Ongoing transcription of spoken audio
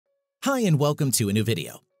Hi and welcome to a new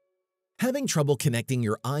video. Having trouble connecting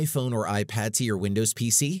your iPhone or iPad to your Windows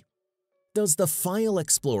PC? Does the File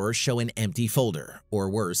Explorer show an empty folder, or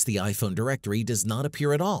worse, the iPhone directory does not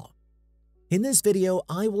appear at all? In this video,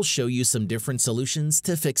 I will show you some different solutions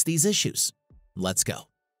to fix these issues. Let's go.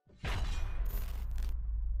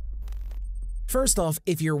 First off,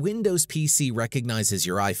 if your Windows PC recognizes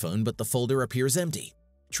your iPhone but the folder appears empty,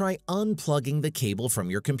 try unplugging the cable from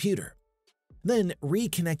your computer. Then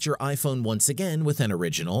reconnect your iPhone once again with an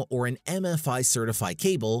original or an MFI certified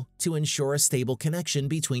cable to ensure a stable connection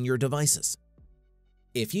between your devices.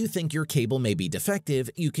 If you think your cable may be defective,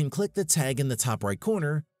 you can click the tag in the top right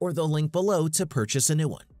corner or the link below to purchase a new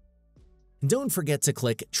one. Don't forget to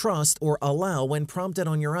click Trust or Allow when prompted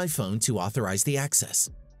on your iPhone to authorize the access.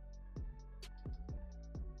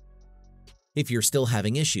 If you're still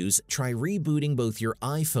having issues, try rebooting both your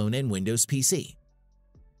iPhone and Windows PC.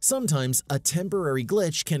 Sometimes a temporary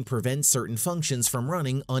glitch can prevent certain functions from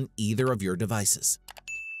running on either of your devices.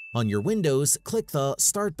 On your Windows, click the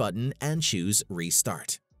Start button and choose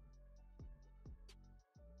Restart.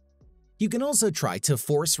 You can also try to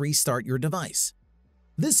force restart your device.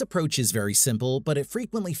 This approach is very simple, but it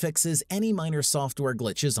frequently fixes any minor software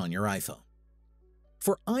glitches on your iPhone.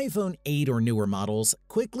 For iPhone 8 or newer models,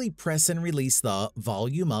 quickly press and release the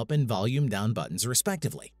Volume Up and Volume Down buttons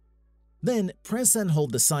respectively. Then press and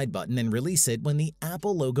hold the side button and release it when the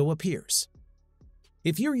Apple logo appears.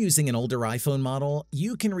 If you're using an older iPhone model,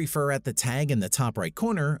 you can refer at the tag in the top right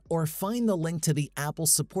corner or find the link to the Apple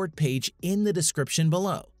support page in the description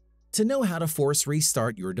below to know how to force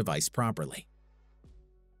restart your device properly.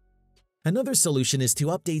 Another solution is to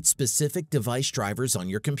update specific device drivers on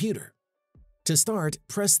your computer. To start,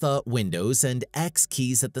 press the Windows and X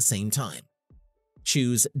keys at the same time.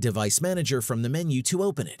 Choose Device Manager from the menu to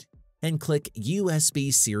open it, and click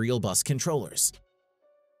USB Serial Bus Controllers.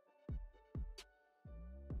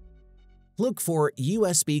 Look for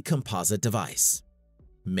USB Composite Device.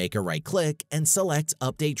 Make a right-click and select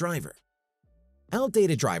Update Driver.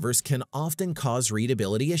 Outdated drivers can often cause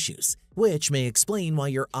readability issues, which may explain why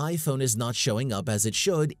your iPhone is not showing up as it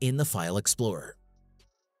should in the File Explorer.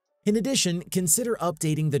 In addition, consider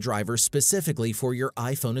updating the driver specifically for your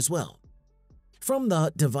iPhone as well. From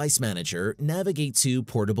the Device Manager, navigate to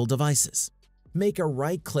Portable Devices. Make a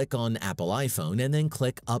right-click on Apple iPhone and then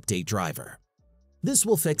click Update Driver. This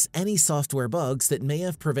will fix any software bugs that may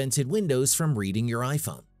have prevented Windows from reading your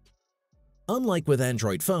iPhone. Unlike with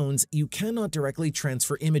Android phones, you cannot directly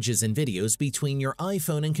transfer images and videos between your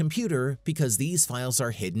iPhone and computer because these files are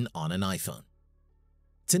hidden on an iPhone.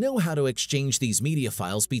 To know how to exchange these media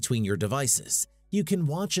files between your devices, you can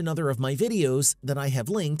watch another of my videos that I have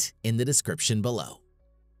linked in the description below.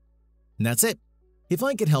 And that's it. If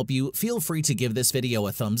I could help you, feel free to give this video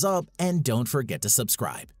a thumbs up and don't forget to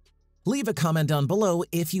subscribe. Leave a comment down below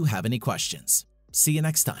if you have any questions. See you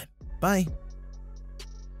next time. Bye.